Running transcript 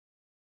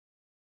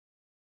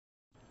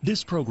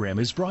This program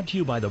is brought to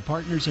you by the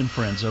partners and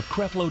friends of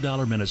Creflo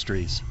Dollar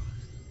Ministries.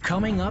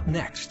 Coming up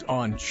next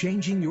on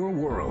Changing Your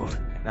World.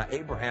 Now,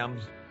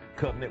 Abraham's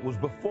covenant was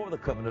before the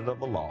covenant of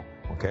the law,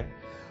 okay?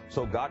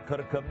 So God cut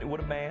a covenant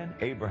with a man,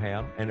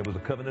 Abraham, and it was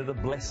a covenant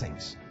of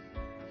blessings.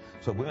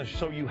 So we're going to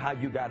show you how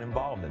you got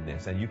involved in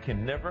this, and you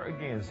can never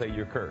again say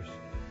you're cursed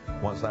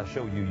once I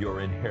show you your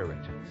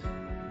inheritance.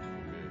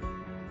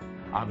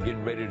 I'm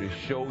getting ready to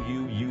show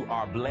you you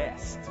are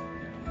blessed.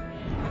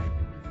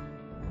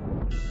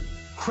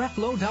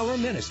 Creflo Dollar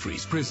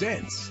Ministries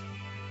presents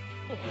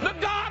The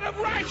God of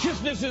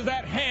righteousness is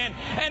at hand,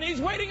 and he's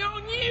waiting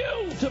on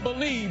you to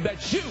believe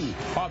that you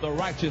are the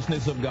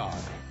righteousness of God.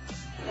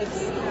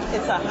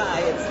 It's a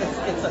high,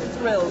 it's a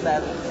thrill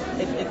that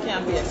it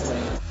can't be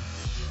explained.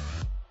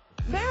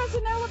 There's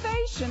an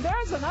elevation,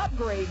 there's an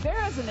upgrade,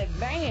 there is an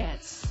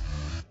advance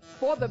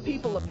for the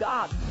people of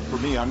God. For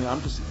me,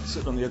 I'm just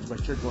sitting on the edge of my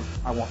chair going,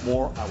 I want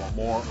more, I want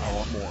more, I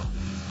want more.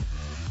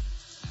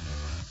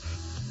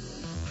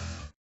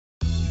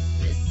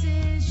 This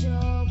is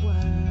your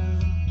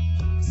world,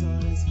 so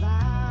let's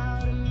vow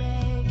to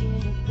make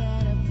it a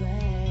better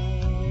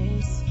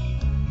place.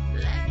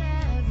 Let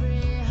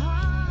every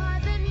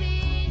heart that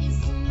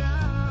needs to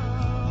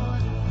know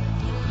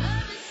you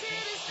love the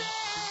city stay.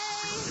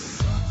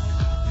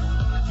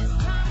 It's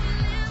time to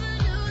live a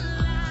new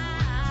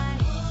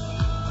life.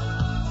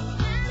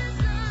 Let the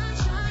sun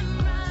shine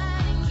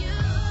bright in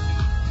you.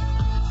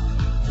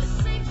 We're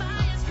saved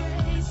by His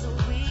grace, so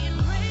we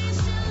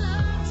embrace your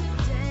love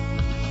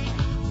today.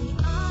 We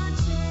are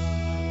changed.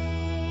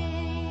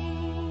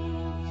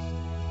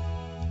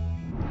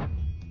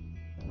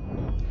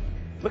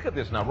 Look at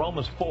this now,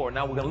 Romans 4.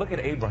 Now we're going to look at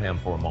Abraham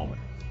for a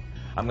moment.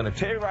 I'm going to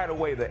tell you right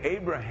away that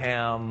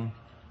Abraham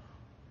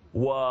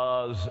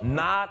was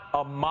not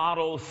a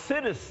model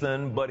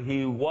citizen, but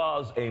he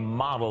was a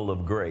model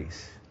of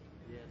grace.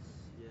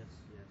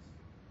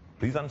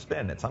 Please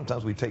understand that.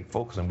 Sometimes we take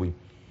folks and we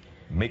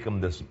make them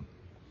this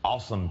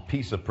awesome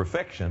piece of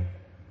perfection,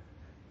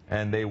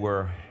 and they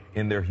were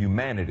in their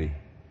humanity,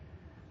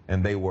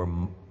 and they were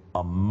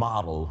a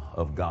model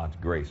of God's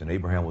grace. And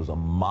Abraham was a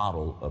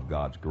model of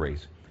God's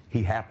grace.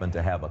 He happened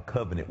to have a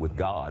covenant with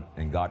God,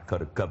 and God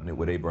cut a covenant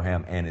with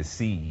Abraham and his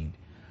seed.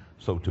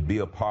 So to be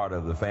a part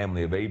of the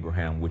family of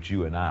Abraham, which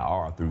you and I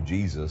are through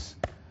Jesus,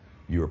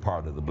 you're a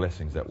part of the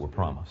blessings that were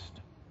promised.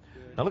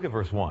 Now look at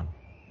verse 1.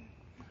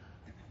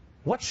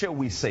 What shall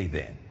we say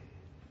then?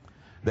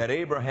 That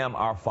Abraham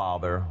our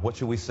father, what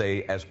shall we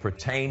say as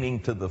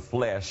pertaining to the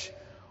flesh,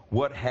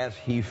 what has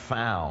he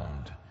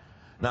found?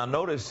 Now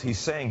notice he's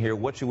saying here,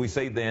 what should we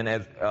say then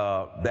as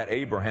that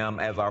Abraham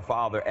as our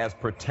father as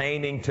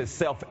pertaining to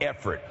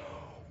self-effort?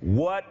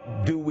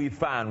 What do we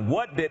find?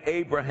 What did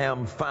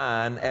Abraham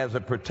find as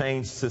it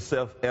pertains to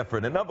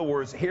self-effort? In other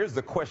words, here's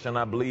the question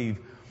I believe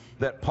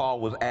that Paul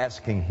was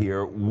asking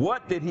here.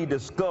 What did he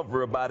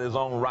discover about his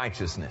own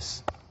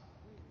righteousness?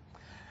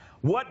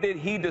 What did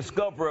he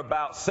discover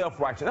about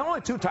self-righteousness? There are only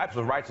two types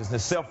of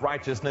righteousness,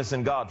 self-righteousness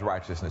and God's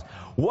righteousness.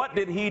 What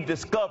did he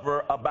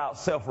discover about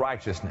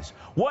self-righteousness?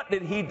 What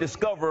did he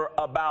discover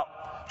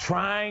about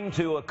trying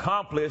to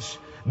accomplish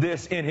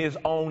this in his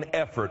own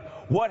effort?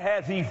 What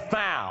has he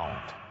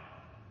found?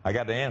 I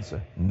got the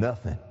answer.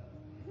 Nothing.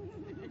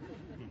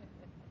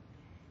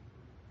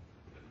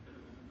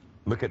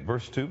 Look at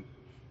verse 2.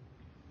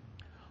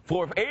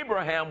 For if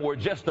Abraham were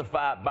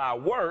justified by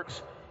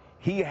works,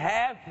 he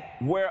hath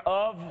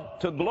whereof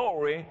to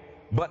glory,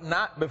 but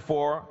not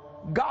before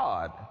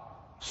God.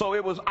 So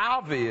it was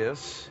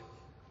obviously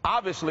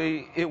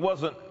he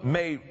wasn't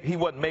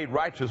made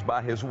righteous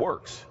by his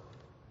works.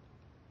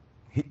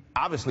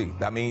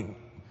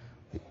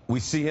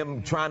 We see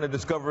him trying to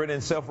discover it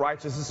in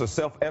self-righteousness or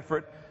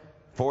self-effort.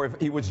 For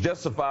if he was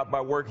justified by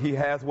work, he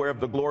hath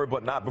whereof the glory,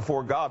 but not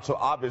before God. So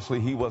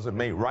obviously he wasn't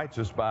made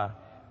righteous by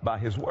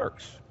his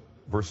works.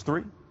 Verse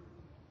 3.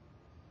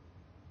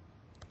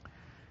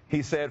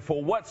 He said,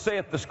 for what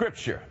saith the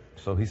scripture?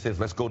 So he says,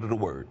 let's go to the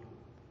word.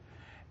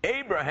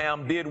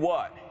 Abraham did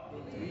what?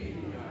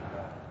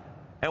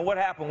 And what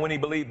happened when he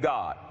believed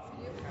God?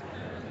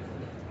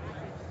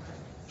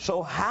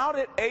 So how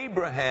did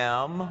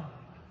Abraham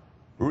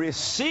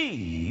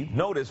receive?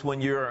 Notice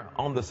when you're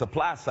on the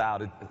supply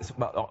side, it's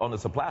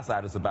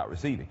about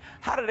receiving.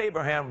 How did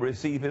Abraham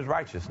receive his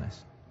righteousness?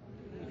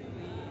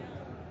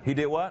 He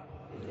did what?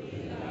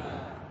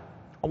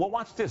 Well,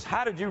 watch this.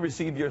 How did you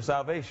receive your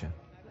salvation?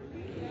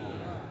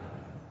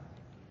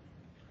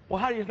 Well,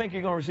 how do you think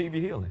you're going to receive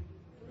your healing?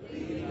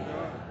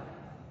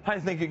 How do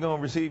you think you're going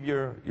to receive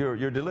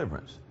your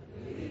deliverance?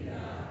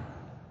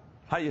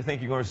 How do you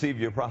think you're going to receive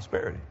your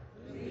prosperity?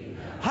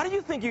 How do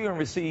you think you're going to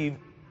receive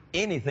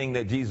anything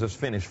that Jesus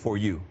finished for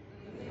you?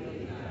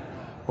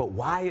 But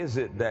why is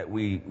it that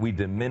we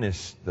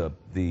diminish the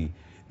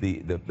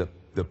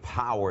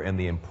power and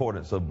the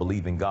importance of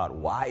believing God?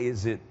 Why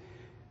is it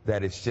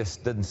that it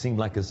just doesn't seem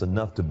like it's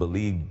enough to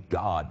believe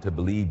God, to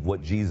believe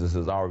what Jesus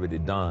has already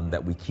done,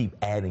 that we keep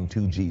adding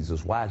to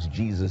Jesus? Why is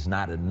Jesus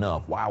not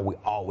enough? Why are we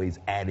always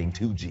adding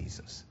to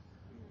Jesus?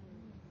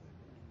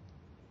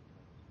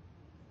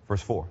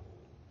 Verse 4.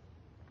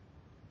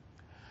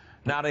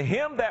 Now to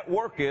him that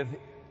worketh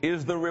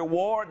is the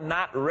reward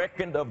not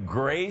reckoned of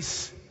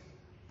grace,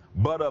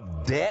 but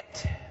of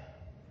debt.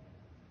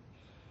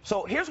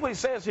 So here's what he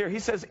says here. He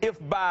says, if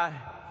by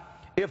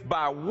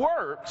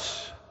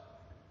works,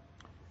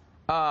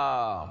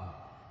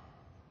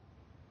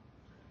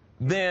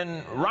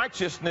 then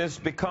righteousness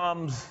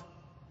becomes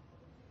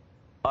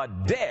a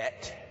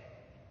debt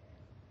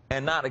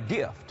and not a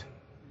gift.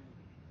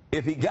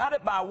 If he got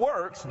it by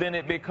works, then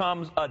it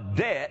becomes a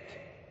debt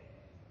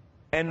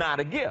and not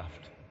a gift.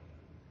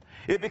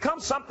 It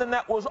becomes something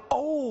that was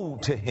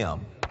owed to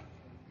him.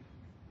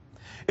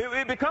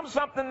 It becomes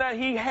something that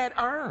he had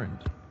earned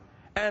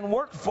and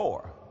worked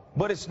for.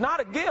 But it's not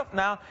a gift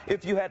now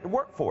if you had to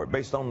work for it,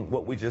 based on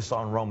what we just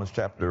saw in Romans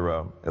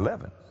chapter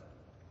 11.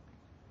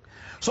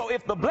 So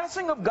if the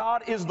blessing of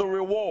God is the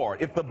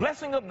reward, if the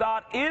blessing of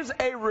God is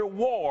a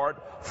reward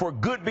for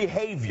good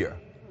behavior,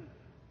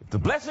 if the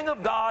blessing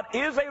of God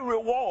is a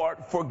reward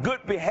for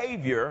good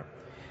behavior,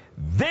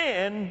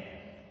 then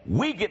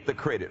we get the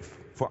credit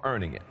for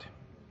earning it.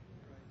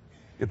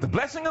 If the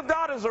blessing of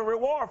God is a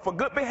reward for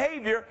good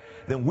behavior,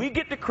 then we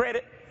get the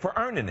credit for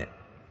earning it.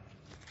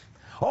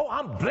 Oh,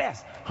 I'm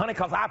blessed, honey,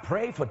 because I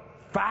pray for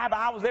 5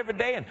 hours every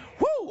day, and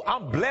whoo,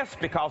 I'm blessed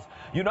because,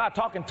 I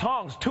talk in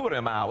tongues 2 of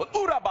them hours.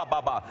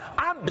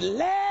 I'm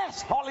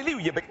blessed,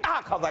 hallelujah,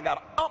 because I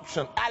got an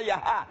unction.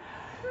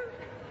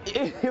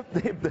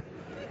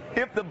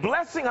 If the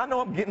blessing, I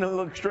know I'm getting a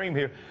little extreme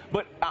here,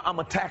 but I'm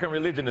attacking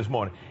religion this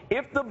morning.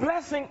 If the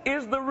blessing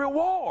is the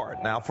reward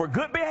now for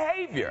good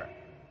behavior,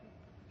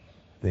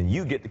 then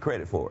you get the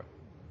credit for it.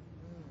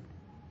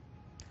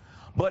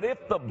 But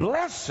if the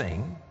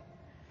blessing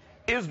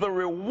is the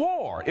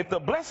reward, if the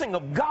blessing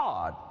of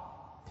God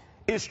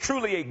is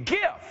truly a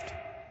gift,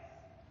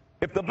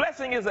 if the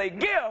blessing is a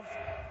gift,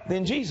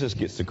 then Jesus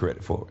gets the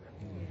credit for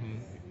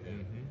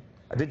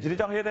it. Did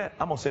y'all hear that?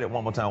 I'm going to say that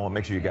one more time. I want to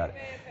make sure you got it.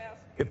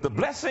 If the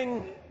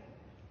blessing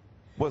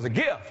was a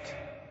gift,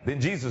 then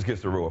Jesus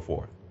gets the reward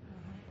for it.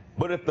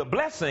 But if the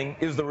blessing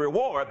is the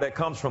reward that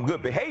comes from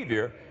good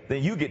behavior,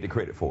 then you get the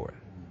credit for it.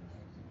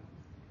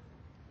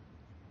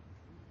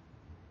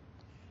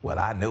 Well,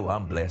 I know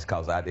I'm blessed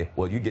because I did.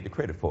 Well, you get the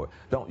credit for it.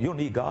 You don't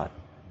need God.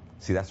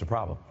 See, that's the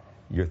problem.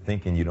 You're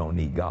thinking you don't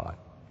need God.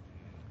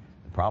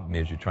 The problem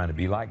is you're trying to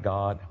be like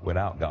God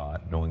without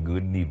God, knowing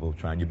good and evil,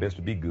 trying your best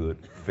to be good,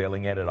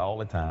 failing at it all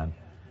the time,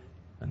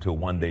 until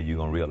one day you're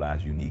going to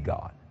realize you need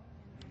God.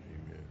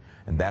 Amen.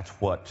 And that's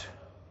what,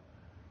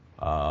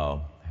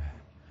 I'm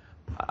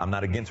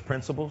not against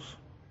principles,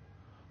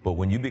 but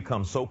when you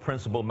become so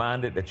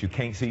principle-minded that you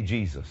can't see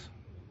Jesus,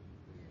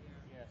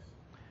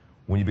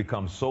 when you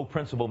become so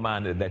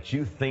principle-minded that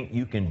you think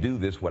you can do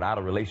this without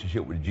a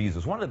relationship with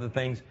Jesus. One of the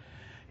things,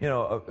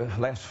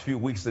 last few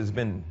weeks there's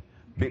been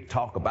big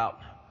talk about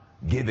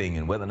giving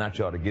and whether or not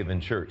you ought to give in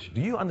church.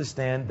 Do you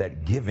understand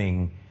that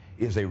giving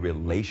is a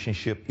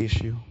relationship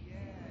issue?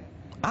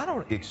 I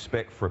don't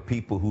expect for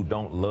people who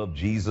don't love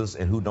Jesus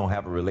and who don't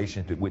have a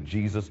relationship with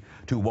Jesus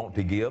to want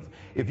to give.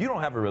 If you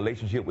don't have a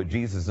relationship with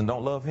Jesus and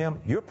don't love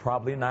him, you're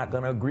probably not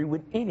going to agree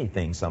with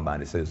anything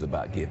somebody says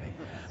about giving.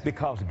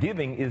 Because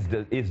giving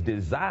is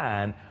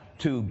designed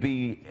to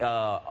be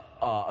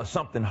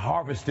something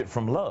harvested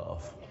from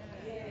love.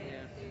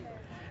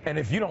 And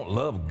if you don't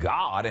love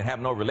God and have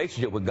no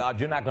relationship with God,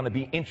 you're not going to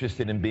be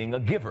interested in being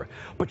a giver.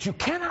 But you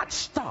cannot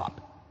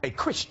stop a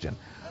Christian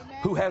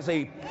who has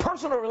a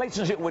personal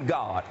relationship with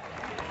God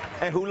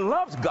and who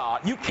loves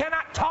God. You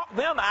cannot talk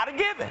them out of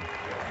giving.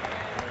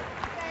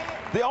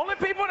 The only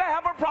people that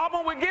have a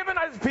problem with giving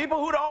is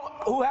people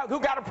who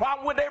got a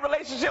problem with their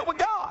relationship with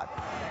God.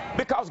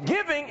 Because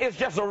giving is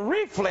just a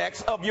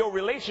reflex of your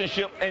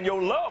relationship and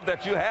your love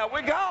that you have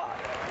with God.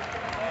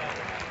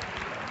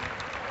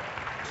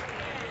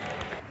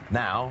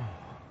 Now,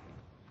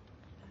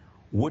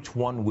 which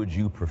one would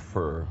you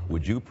prefer?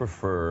 Would you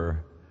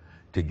prefer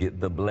to get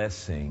the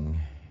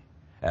blessing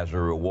as a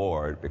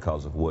reward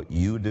because of what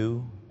you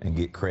do and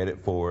get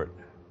credit for it?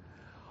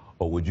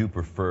 Or would you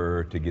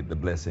prefer to get the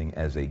blessing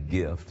as a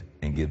gift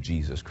and give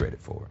Jesus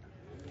credit for it?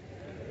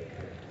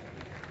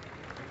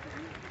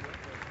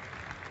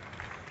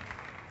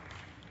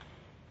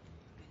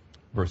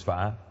 Verse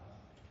 5,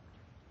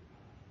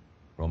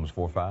 Romans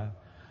 4:5.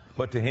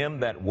 But to him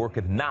that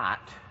worketh not,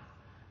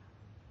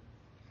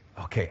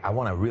 okay, I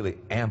want to really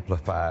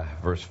amplify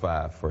verse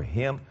 5.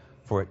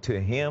 To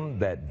him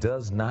that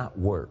does not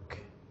work,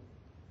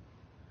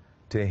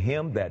 to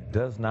him that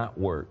does not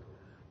work,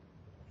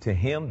 to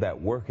him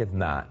that worketh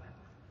not,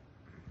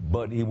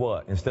 but he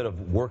what? Instead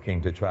of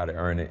working to try to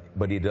earn it,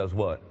 but he does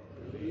what?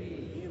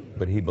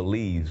 But he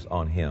believes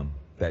on him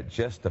that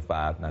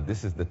justifieth. Now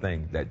this is the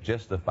thing, that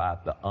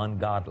justifieth the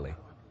ungodly.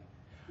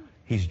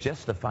 He's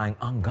justifying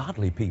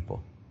ungodly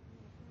people.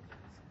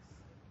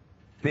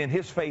 Then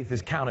his faith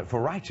is counted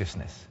for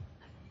righteousness.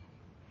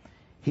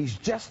 He's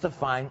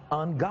justifying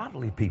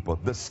ungodly people.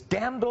 The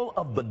scandal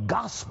of the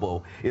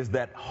gospel is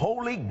that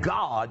holy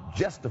God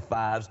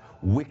justifies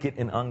wicked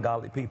and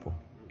ungodly people.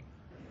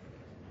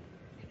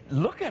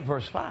 Look at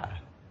verse 5.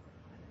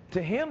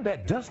 To him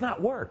that does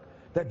not work,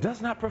 that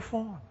does not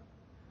perform.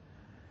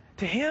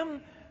 To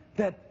him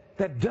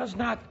that does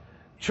not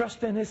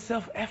trust in his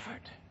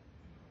self-effort.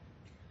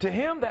 To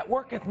him that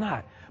worketh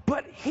not,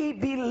 but he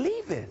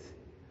believeth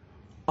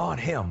on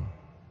him.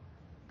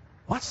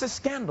 What's the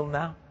scandal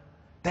now?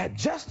 That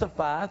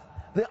justifieth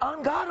the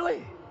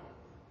ungodly.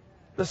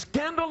 The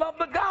scandal of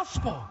the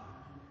gospel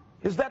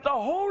is that the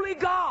holy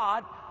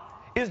God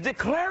is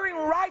declaring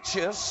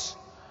righteous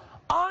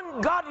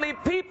ungodly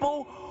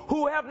people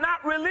who have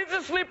not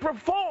religiously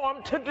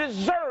performed to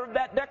deserve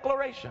that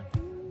declaration.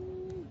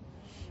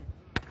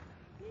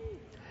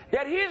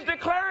 That he is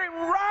declaring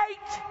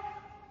right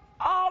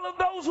all of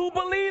those who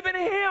believe in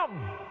him.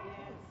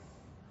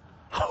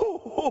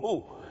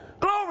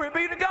 Glory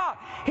be to God.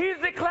 He's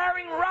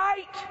declaring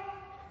right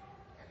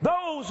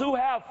those who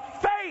have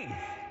faith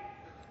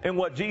in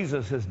what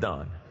Jesus has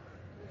done.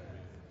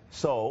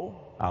 So,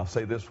 I'll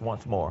say this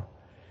once more.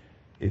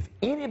 If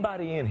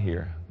anybody in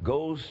here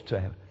goes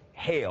to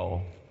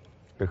hell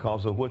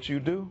because of what you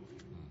do,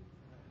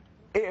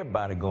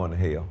 everybody going to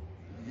hell.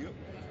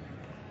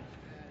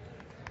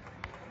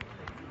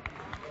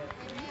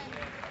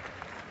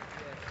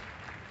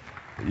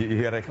 You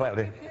hear that clap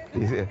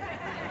there?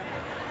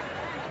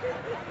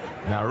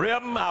 Now,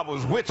 Rhythm, I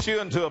was with you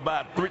until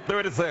about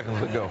 30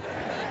 seconds ago.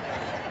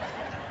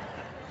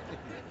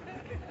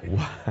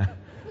 Why?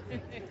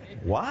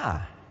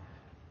 Why?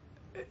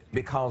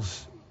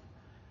 Because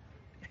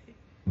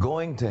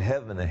going to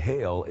heaven or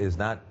hell is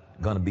not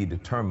going to be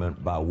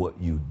determined by what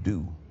you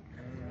do.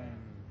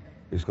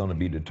 It's going to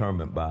be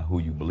determined by who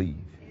you believe.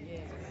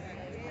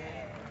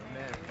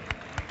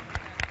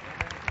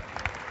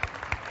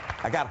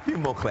 I got a few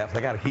more claps.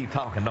 I got to keep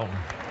talking, don't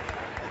I?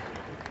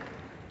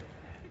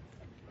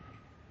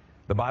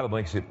 The Bible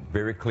makes it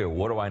very clear.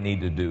 What do I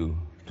need to do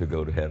to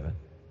go to heaven?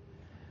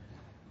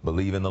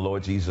 Believe in the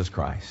Lord Jesus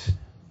Christ.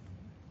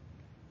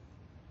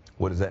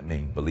 What does that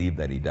mean? Believe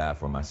that he died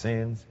for my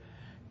sins,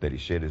 that he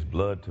shed his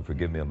blood to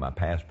forgive me of my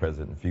past,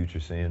 present, and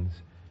future sins,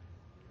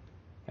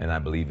 and I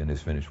believe in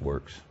his finished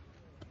works.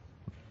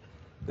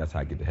 That's how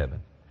I get to heaven.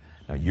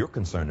 Now, you're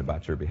concerned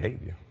about your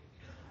behavior.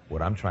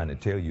 What I'm trying to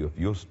tell you, if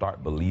you'll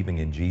start believing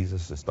in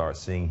Jesus and start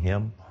seeing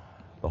him,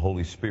 the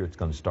Holy Spirit's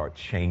going to start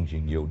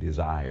changing your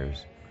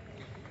desires.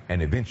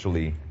 And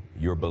eventually,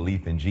 your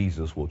belief in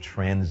Jesus will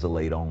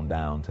translate on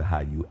down to how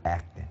you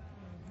acting.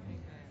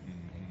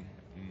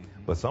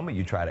 But some of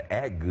you try to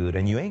act good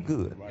and you ain't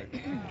good.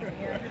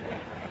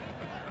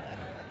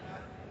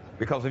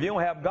 Because if you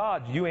don't have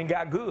God, you ain't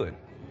got good.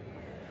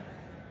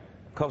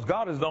 Because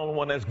God is the only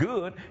one that's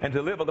good, and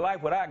to live a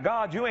life without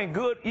God, you ain't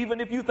good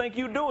even if you think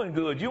you're doing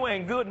good. You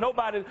ain't good.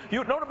 Nobody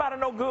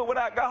no good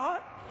without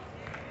God.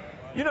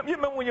 You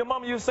remember when your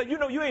mama used to say,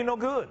 you ain't no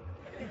good.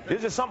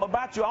 There's just something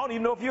about you. I don't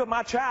even know if you're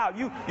my child.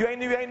 You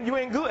ain't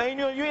good.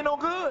 You ain't no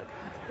good.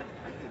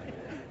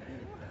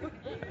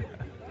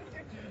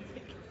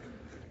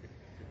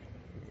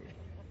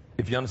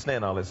 If you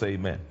understand all that, say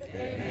amen.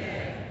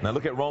 Amen. Now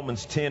look at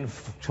Romans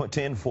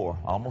 10:4.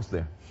 Almost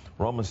there.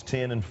 Romans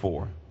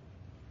 10:4.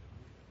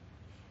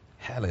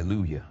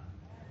 Hallelujah.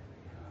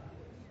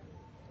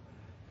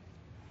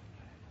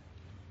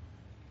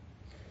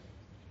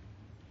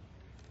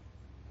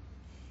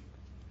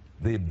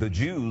 The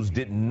Jews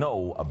didn't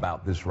know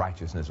about this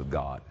righteousness of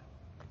God.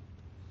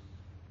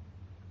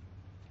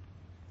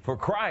 For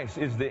Christ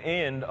is the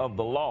end of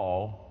the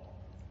law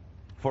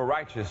for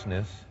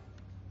righteousness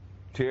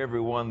to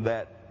everyone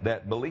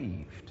that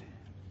believed.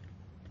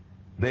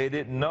 They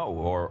didn't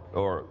know,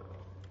 or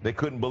they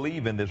couldn't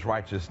believe in this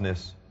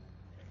righteousness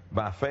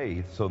by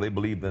faith, so they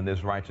believed in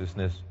this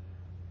righteousness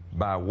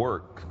by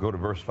work. Go to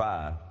verse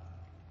 5.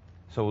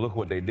 So look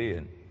what they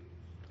did.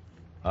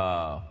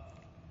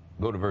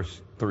 Go to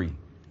verse 3.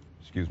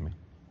 Excuse me.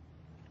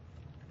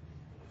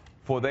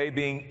 For they,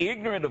 being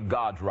ignorant of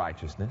God's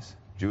righteousness,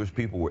 Jewish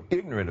people were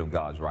ignorant of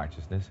God's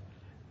righteousness,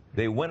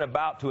 they went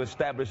about to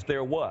establish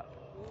their what?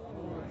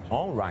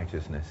 Own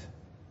righteousness,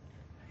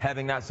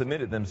 having not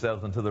submitted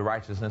themselves unto the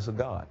righteousness of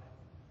God.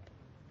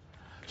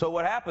 So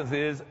what happens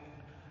is,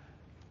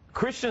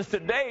 Christians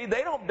today,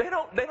 they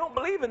don't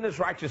believe in this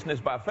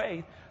righteousness by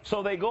faith,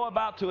 so they go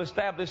about to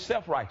establish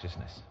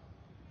self-righteousness.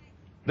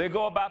 They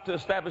go about to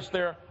establish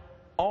their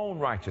own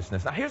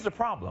righteousness. Now here's the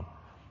problem.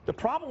 The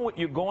problem with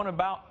you going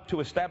about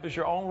to establish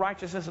your own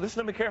righteousness,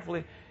 listen to me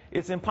carefully,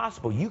 it's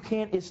impossible. You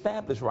can't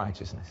establish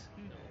righteousness.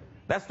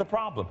 That's the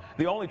problem.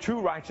 The only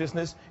true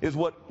righteousness is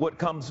what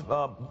comes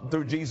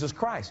through Jesus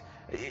Christ.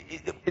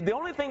 The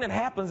only thing that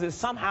happens is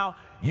somehow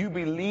you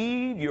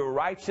believe you're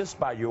righteous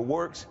by your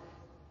works,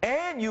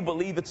 and you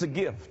believe it's a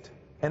gift.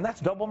 And that's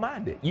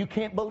double-minded. You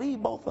can't believe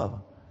both of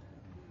them.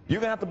 You're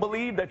going to have to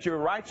believe that you're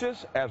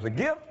righteous as a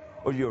gift,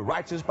 or you're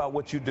righteous by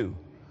what you do.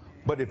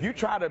 But if you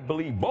try to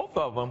believe both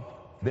of them,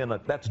 then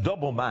that's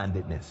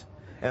double-mindedness.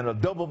 And a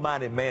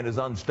double-minded man is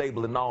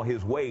unstable in all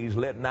his ways.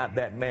 Let not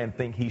that man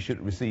think he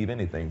should receive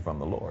anything from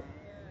the Lord.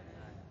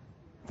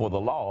 For the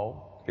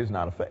law is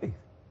not of faith.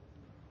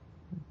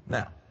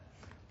 Now,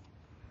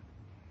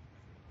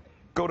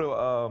 go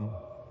to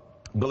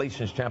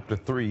Galatians chapter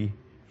 3,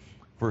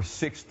 verse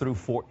 6 through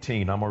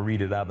 14. I'm going to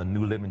read it out of the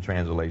New Living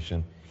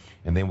Translation.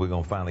 And then we're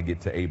going to finally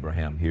get to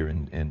Abraham here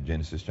in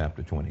Genesis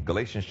chapter 20.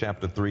 Galatians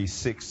chapter 3,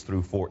 6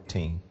 through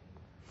 14.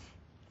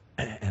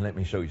 And let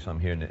me show you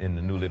something here in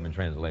the New Living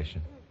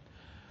Translation.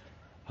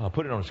 I'll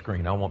put it on the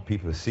screen. I want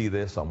people to see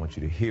this. I want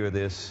you to hear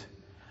this.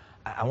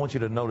 I want you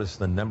to notice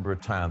the number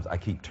of times I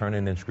keep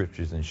turning in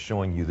scriptures and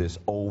showing you this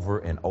over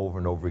and over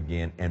and over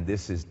again. And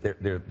this is,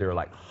 there are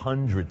like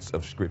hundreds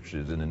of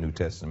scriptures in the New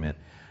Testament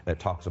that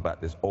talks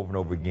about this over and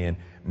over again.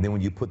 And then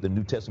when you put the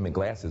New Testament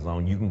glasses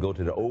on, you can go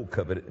to the Old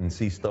Covenant and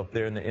see stuff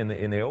there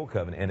in the Old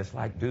Covenant. And it's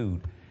like,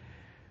 dude,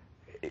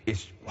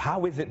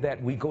 how is it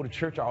that we go to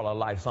church all our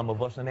life, some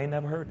of us, and they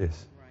never heard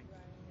this?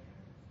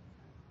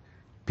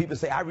 People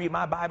say, I read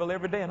my Bible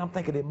every day, and I'm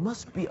thinking it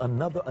must be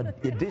another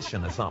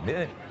edition or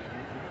something.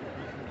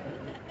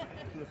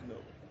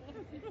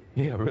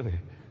 Yeah, really.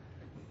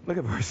 Look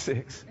at verse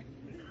 6.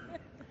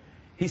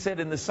 He said,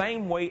 in the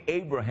same way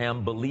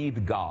Abraham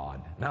believed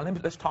God. Now,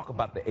 let's talk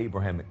about the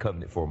Abrahamic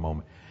covenant for a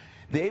moment.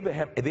 The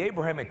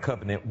Abrahamic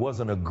covenant was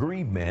an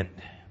agreement.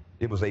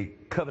 It was a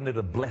covenant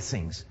of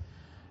blessings.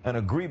 An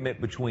agreement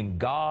between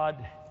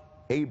God,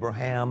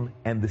 Abraham,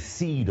 and the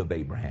seed of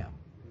Abraham.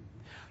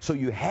 So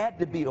you had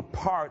to be a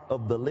part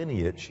of the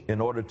lineage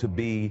in order to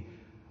be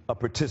a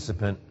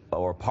participant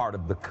or a part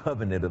of the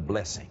covenant of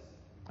blessing.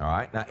 All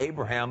right? Now,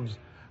 Abraham's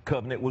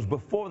covenant was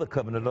before the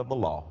covenant of the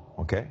law.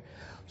 Okay?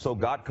 So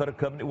God cut a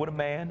covenant with a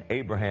man,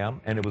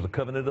 Abraham, and it was a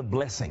covenant of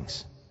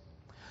blessings.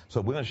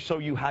 So we're going to show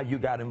you how you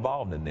got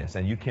involved in this.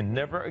 And you can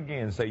never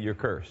again say you're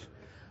cursed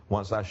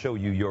once I show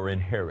you your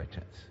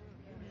inheritance.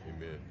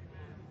 Amen.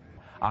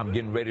 I'm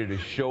getting ready to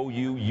show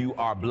you you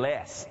are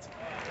blessed.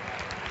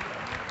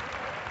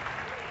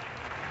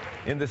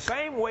 In the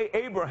same way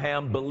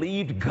Abraham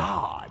believed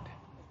God.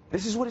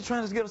 This is what he's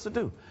trying to get us to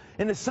do.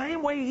 In the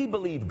same way he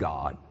believed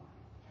God,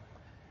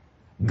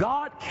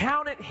 God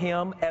counted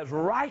him as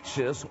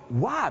righteous.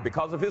 Why?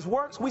 Because of his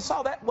works? We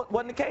saw that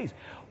wasn't the case.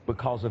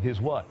 Because of his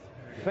what?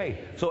 Faith.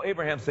 So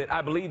Abraham said,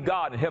 I believe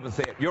God, and heaven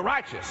said, you're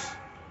righteous.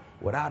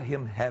 Without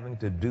him having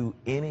to do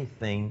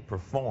anything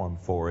performed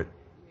for it,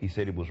 he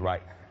said it was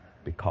right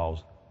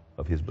because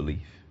of his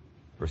belief.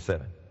 Verse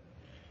 7.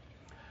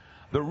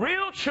 The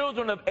real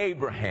children of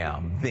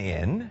Abraham,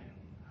 then,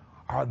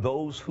 are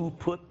those who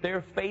put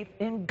their faith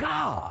in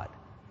God.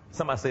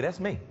 Somebody say, that's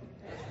me.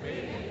 That's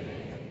me.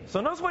 So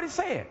notice what he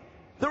said.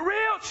 The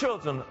real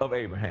children of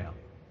Abraham.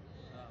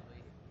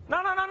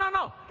 No.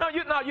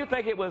 You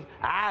think it was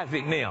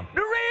Isaac and them.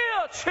 The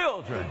real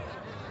children.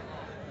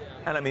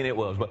 And I mean it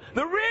was, but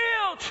the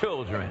real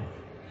children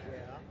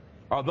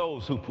are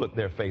those who put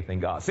their faith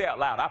in God. Say out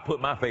loud, I put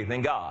my faith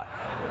in God.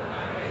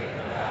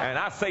 And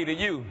I say to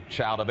you,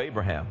 child of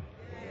Abraham.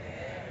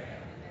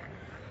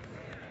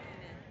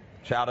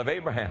 Child of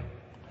Abraham.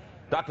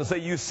 Doctor say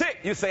you sick.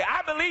 You say,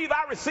 I believe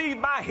I received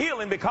my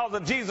healing because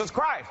of Jesus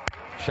Christ.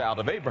 Child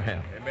of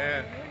Abraham.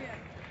 Amen.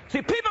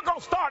 See, people going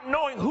to start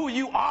knowing who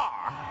you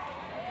are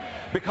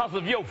because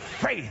of your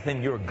faith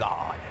in your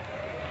God.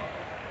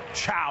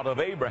 Child of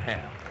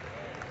Abraham.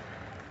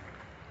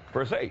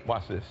 Verse 8,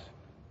 watch this.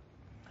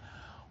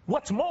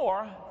 What's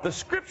more, the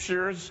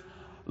scriptures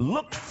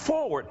looked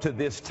forward to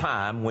this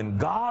time when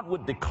God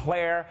would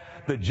declare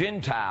the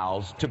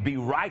Gentiles to be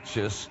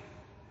righteous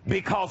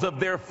because of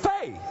their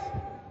faith.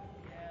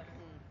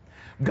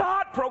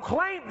 God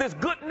proclaimed this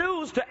good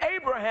news to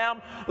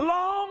Abraham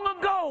long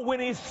ago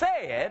when he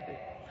said,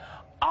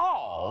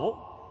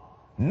 all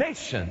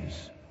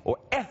nations or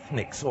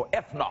ethnics or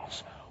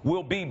ethnos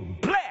will be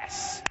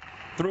blessed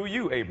through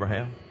you,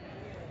 Abraham.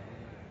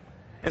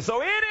 And so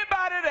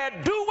anybody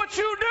that do what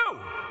you do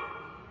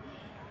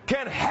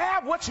can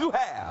have what you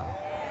have.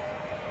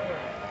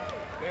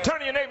 Turn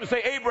to your neighbor and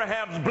say,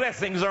 Abraham's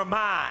blessings are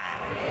mine.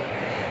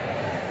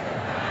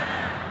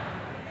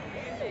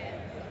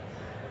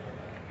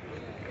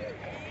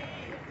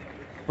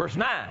 Verse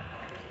 9.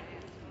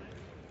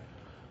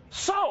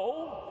 So,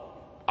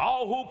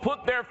 all who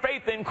put their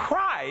faith in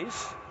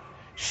Christ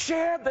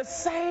share the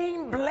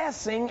same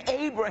blessing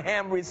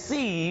Abraham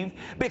received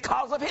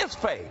because of his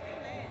faith.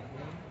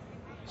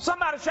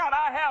 Somebody shout,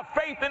 I have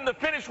faith in the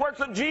finished works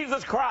of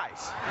Jesus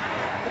Christ.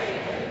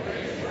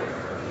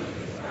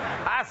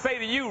 I say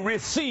to you,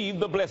 receive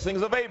the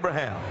blessings of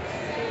Abraham.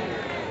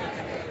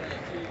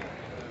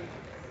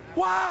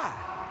 Why?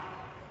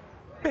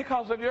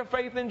 Because of your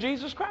faith in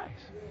Jesus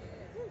Christ.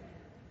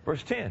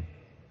 Verse 10.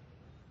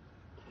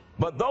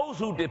 But those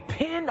who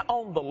depend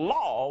on the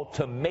law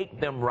to make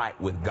them right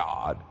with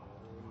God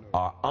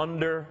are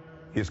under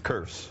his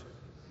curse.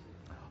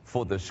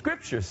 For the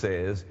scripture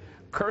says,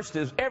 cursed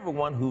is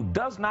everyone who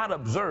does not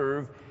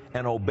observe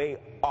and obey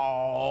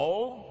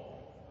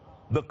all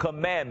the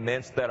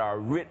commandments that are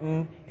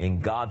written in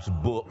God's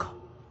book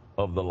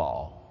of the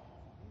law.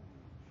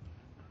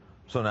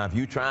 So now if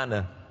you're trying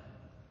to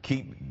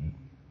keep,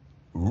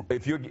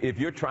 if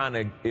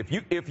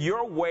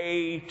your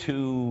way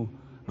to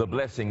the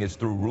blessing is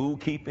through rule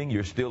keeping,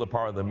 you're still a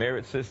part of the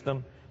merit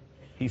system.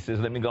 He says,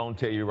 let me go and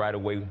tell you right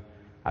away,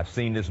 I've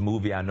seen this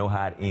movie, I know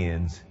how it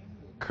ends.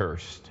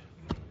 Cursed.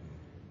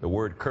 The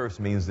word curse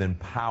means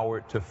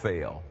empowered to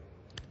fail.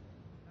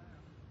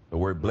 The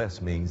word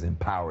blessed means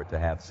empowered to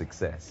have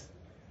success.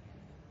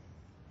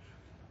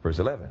 Verse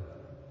 11.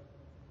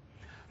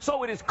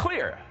 So it is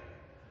clear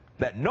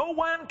that no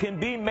one can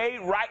be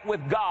made right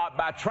with God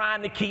by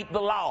trying to keep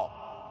the law.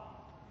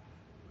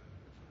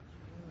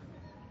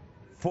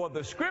 For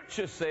the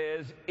scripture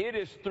says it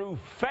is through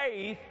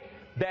faith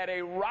that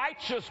a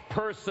righteous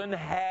person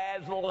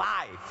has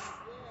life.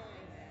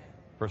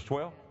 Verse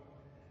 12.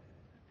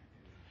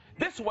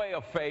 This way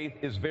of faith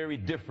is very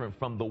different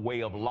from the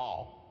way of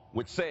law,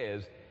 which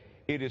says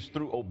it is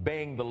through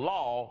obeying the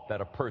law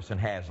that a person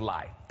has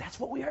life. That's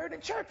what we heard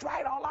in church,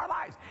 right? All our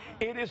lives.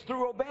 It is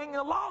through obeying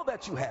the law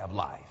that you have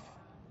life.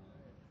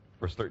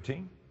 Verse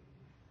 13.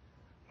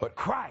 But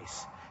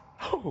Christ,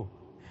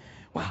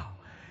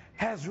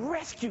 has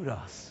rescued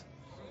us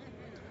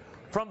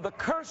from the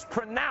curse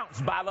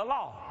pronounced by the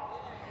law.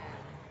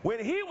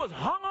 When he was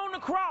hung on the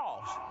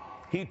cross,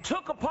 he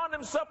took upon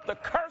himself the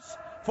curse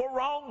for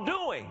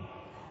wrongdoing.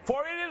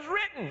 For it is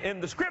written in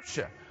the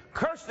scripture,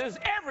 cursed is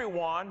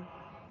everyone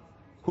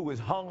who is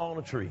hung on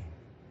a tree.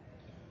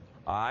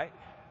 All right?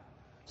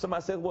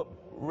 Somebody says,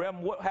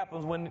 Reverend, what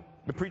happens when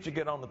the preacher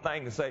get on the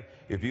thing and say,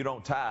 if you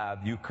don't tithe,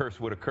 you curse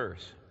with a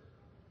curse?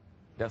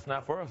 That's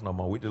not for us no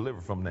more. We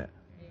deliver from that.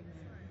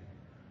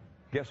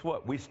 Guess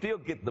what? We still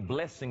get the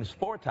blessings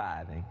for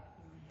tithing,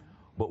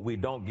 but we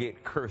don't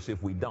get cursed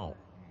if we don't.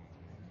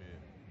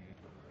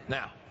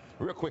 Now,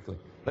 real quickly,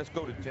 let's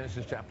go to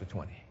Genesis chapter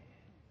 20.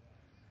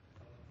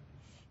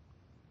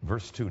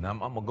 Verse 2. Now, I'm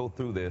going to go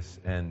through this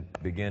and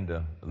begin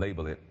to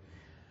label it.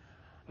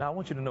 Now, I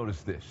want you to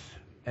notice this.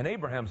 And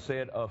Abraham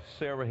said of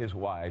Sarah his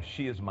wife,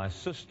 she is my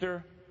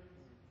sister.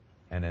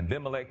 And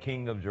Abimelech,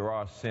 king of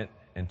Gerar, sent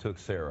and took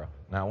Sarah.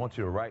 Now, I want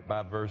you to write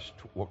by verse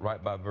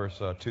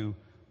 2,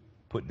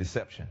 put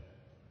deception.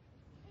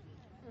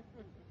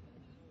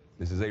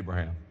 This is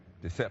Abraham.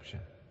 Deception.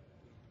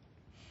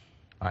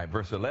 All right,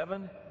 verse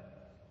 11.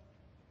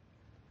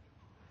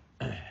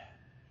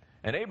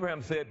 And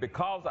Abraham said,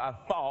 because I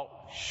thought,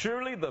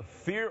 surely the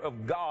fear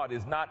of God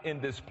is not in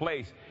this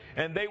place,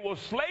 and they will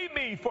slay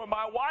me for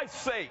my wife's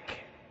sake.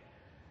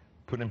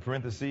 Put in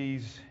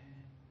parentheses,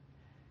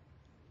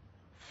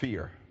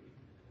 fear.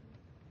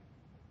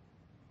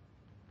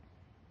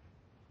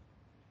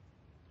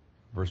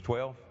 Verse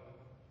 12.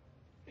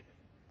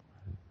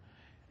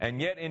 And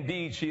yet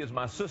indeed she is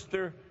my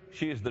sister.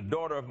 She is the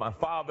daughter of my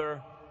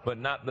father, but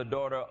not the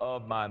daughter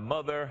of my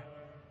mother.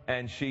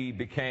 And she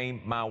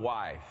became my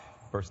wife.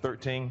 Verse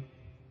 13.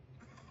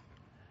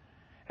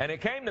 And it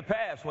came to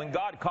pass when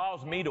God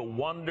caused me to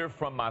wander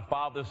from my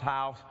father's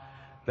house,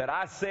 that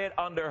I said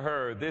unto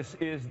her, this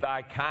is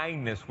thy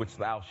kindness which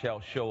thou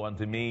shalt show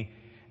unto me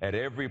at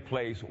every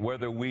place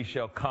whither we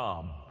shall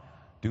come.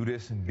 Do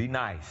this and be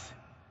nice.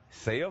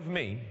 Say of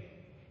me,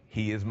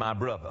 he is my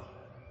brother.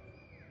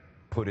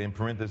 Put in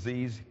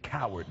parentheses,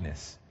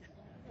 cowardness.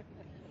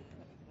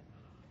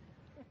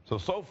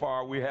 So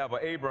far we have an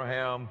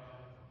Abraham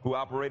who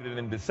operated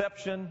in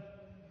deception,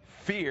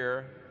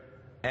 fear,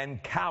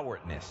 and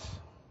cowardness.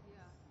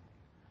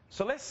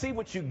 So let's see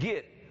what you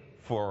get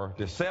for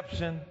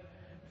deception,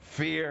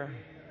 fear,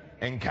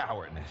 and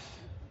cowardness.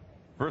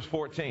 Verse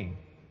 14.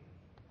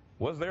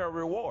 Was there a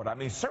reward? I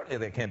mean, certainly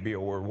there can't be a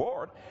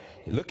reward.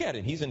 Look at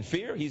it. He's in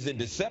fear. He's in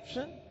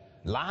deception,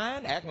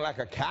 lying, acting like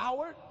a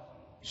coward.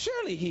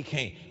 Surely he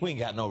can't. We ain't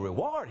got no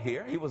reward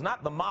here. He was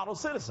not the model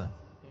citizen.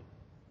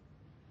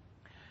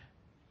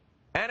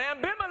 And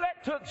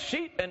Abimelech took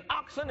sheep and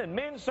oxen and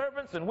men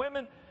servants and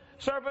women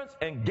servants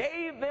and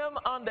gave them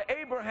unto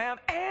Abraham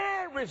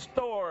and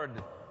restored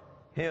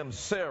him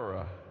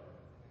Sarah.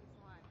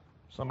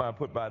 Somebody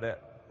put by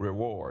that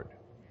reward.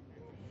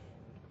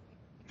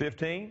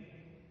 15.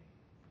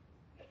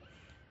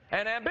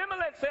 And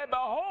Abimelech said,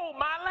 behold,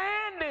 my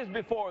land is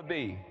before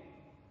thee.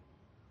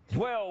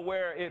 Dwell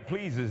where it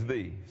pleases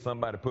thee.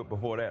 Somebody put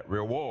before that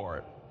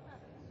reward.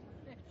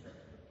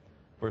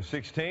 Verse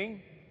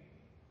 16.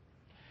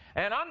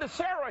 And unto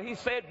Sarah he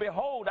said,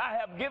 behold, I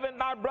have given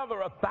thy brother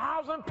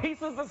 1,000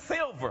 pieces of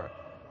silver.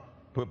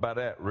 Put by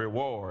that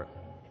reward.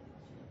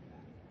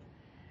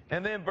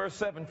 And then verse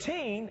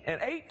 17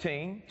 and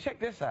 18, check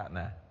this out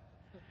now.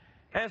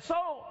 And so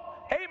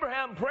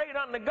Abraham prayed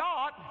unto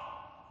God.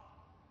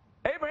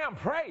 Abraham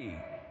prayed.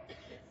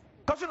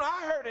 Because,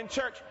 I heard in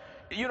church,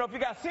 if you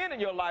got sin in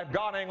your life,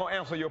 God ain't going to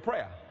answer your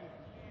prayer.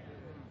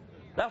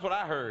 That's what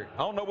I heard. I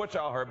don't know what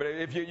y'all heard, but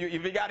if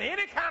you got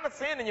any kind of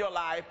sin in your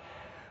life,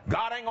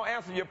 God ain't going to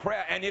answer your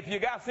prayer. And if you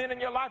got sin in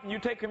your life and you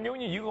take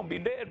communion, you're going to be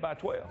dead by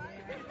 12.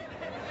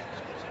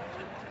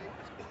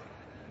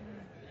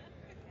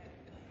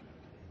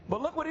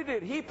 But look what he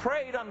did. He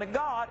prayed unto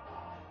God,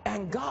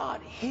 and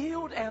God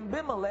healed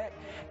Abimelech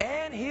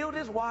and healed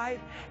his wife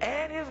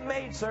and his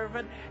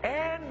maidservant,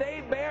 and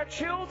they bare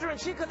children.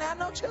 She couldn't have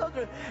no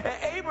children.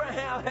 And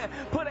Abraham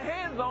put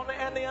hands on her,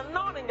 and the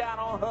anointing got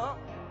on her,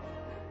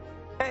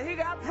 and he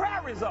got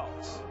prayer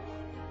results.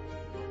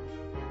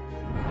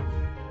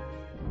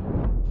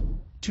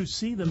 To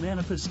see the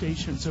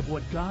manifestations of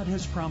what God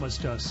has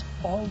promised us,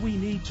 all we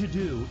need to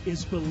do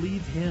is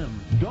believe Him.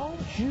 Don't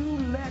you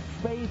let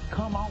faith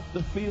come off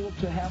the field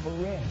to have a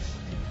rest.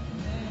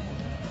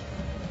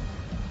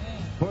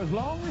 For as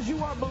long as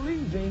you are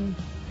believing,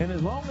 and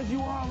as long as you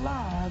are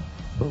alive,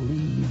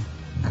 believe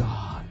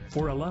God.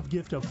 For a love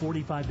gift of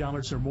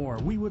 $45 or more,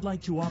 we would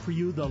like to offer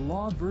you the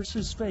Law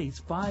versus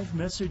Faith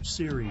 5-message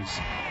series.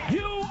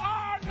 You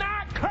are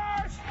not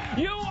cursed.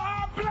 You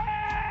are blessed.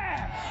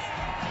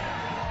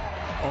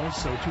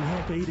 Also, to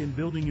help aid in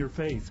building your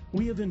faith,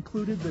 we have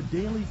included the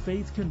Daily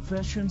Faith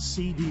Confession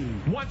CD.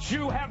 Once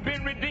you have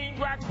been redeemed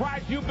by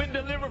Christ, you've been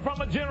delivered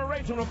from a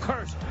generational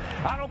curse.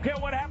 I don't care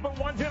what happened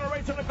 1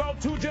 generation ago,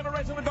 2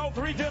 generations ago,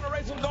 3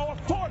 generations ago, or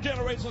 4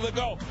 generations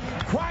ago.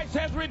 Christ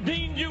has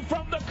redeemed you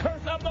from the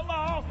curse of the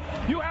law.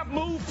 You have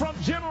moved from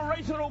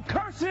generational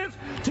curses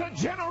to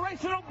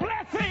generational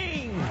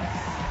blessings.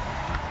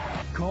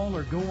 Call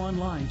or go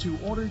online to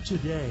order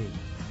today.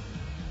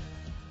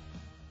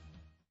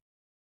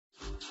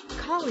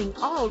 Calling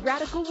all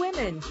radical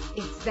women.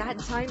 It's that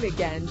time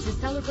again to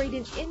celebrate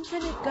an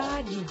infinite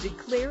God who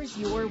declares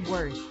your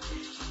worth.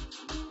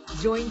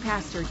 Join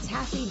Pastor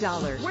Taffy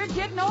Dollar. We're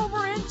getting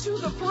over into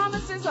the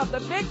promises of the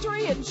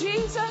victory in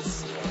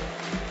Jesus.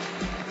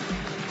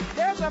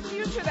 There's a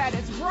future that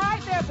is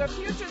bright. There's a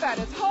future that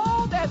is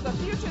whole. There's a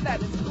future that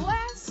is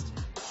blessed.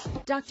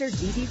 Dr.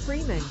 D.D.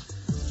 Freeman.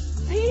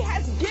 He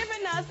has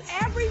given us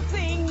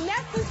everything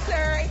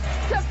necessary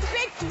to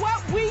fix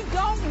what we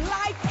don't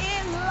like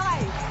in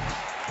life.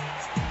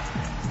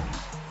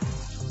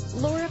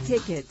 Laura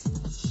Pickett.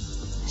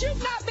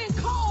 You've not been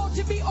called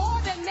to be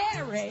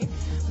ordinary,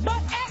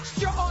 but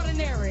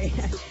extraordinary.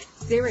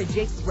 Sarah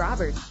Jakes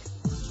Roberts.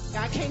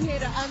 I came here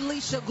to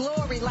unleash your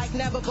glory like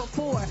never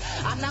before.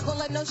 I'm not going to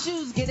let no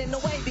shoes get in the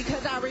way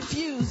because I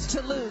refuse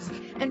to lose.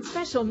 And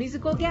special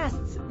musical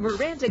guests,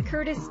 Miranda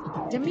Curtis,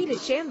 Demita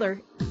Chandler,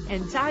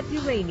 and Todd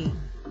Dulaney.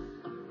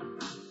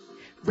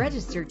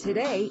 Register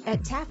today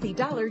at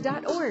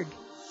taffydollar.org.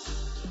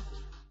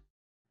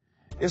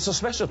 It's a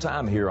special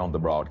time here on the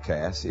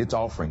broadcast. It's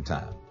offering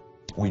time.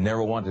 We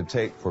never want to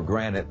take for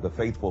granted the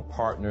faithful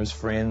partners,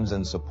 friends,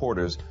 and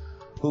supporters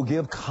who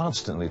give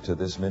constantly to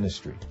this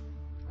ministry.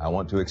 I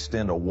want to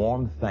extend a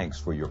warm thanks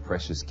for your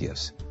precious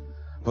gifts.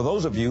 For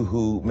those of you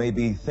who may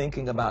be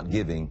thinking about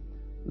giving,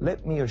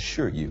 let me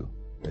assure you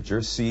that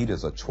your seed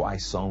is a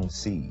twice-sown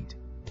seed.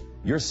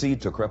 Your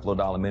seed to Creflo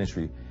Dollar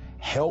Ministry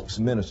helps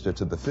minister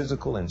to the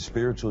physical and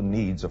spiritual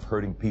needs of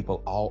hurting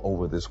people all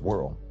over this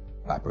world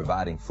by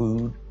providing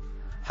food,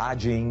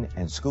 hygiene,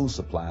 and school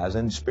supplies,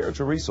 and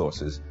spiritual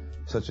resources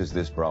such as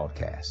this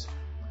broadcast.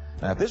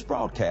 Now, if this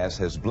broadcast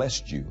has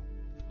blessed you,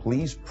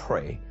 please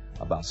pray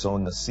about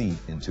sowing a seed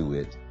into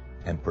it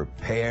and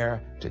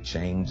prepare to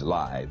change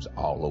lives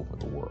all over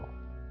the world.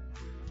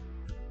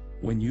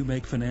 When you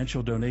make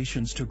financial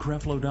donations to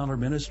Creflo Dollar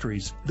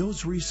Ministries,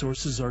 those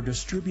resources are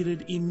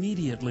distributed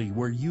immediately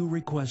where you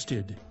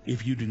requested.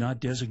 If you do not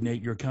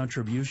designate your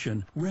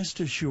contribution, rest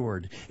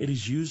assured it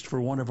is used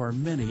for one of our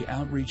many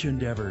outreach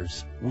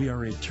endeavors. We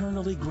are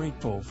eternally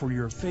grateful for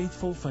your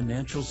faithful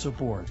financial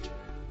support.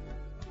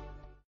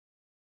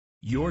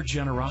 Your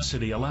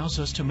generosity allows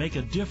us to make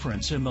a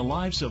difference in the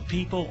lives of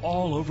people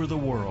all over the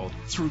world.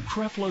 Through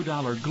Creflo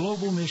Dollar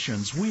Global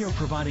Missions, we are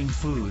providing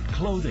food,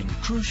 clothing,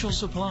 crucial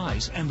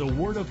supplies, and the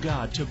Word of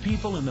God to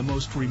people in the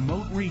most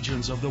remote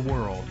regions of the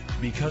world.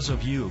 Because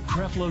of you,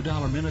 Creflo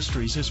Dollar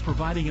Ministries is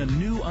providing a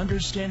new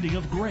understanding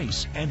of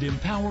grace and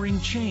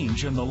empowering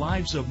change in the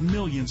lives of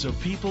millions of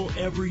people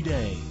every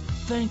day.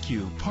 Thank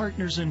you,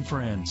 partners and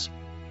friends.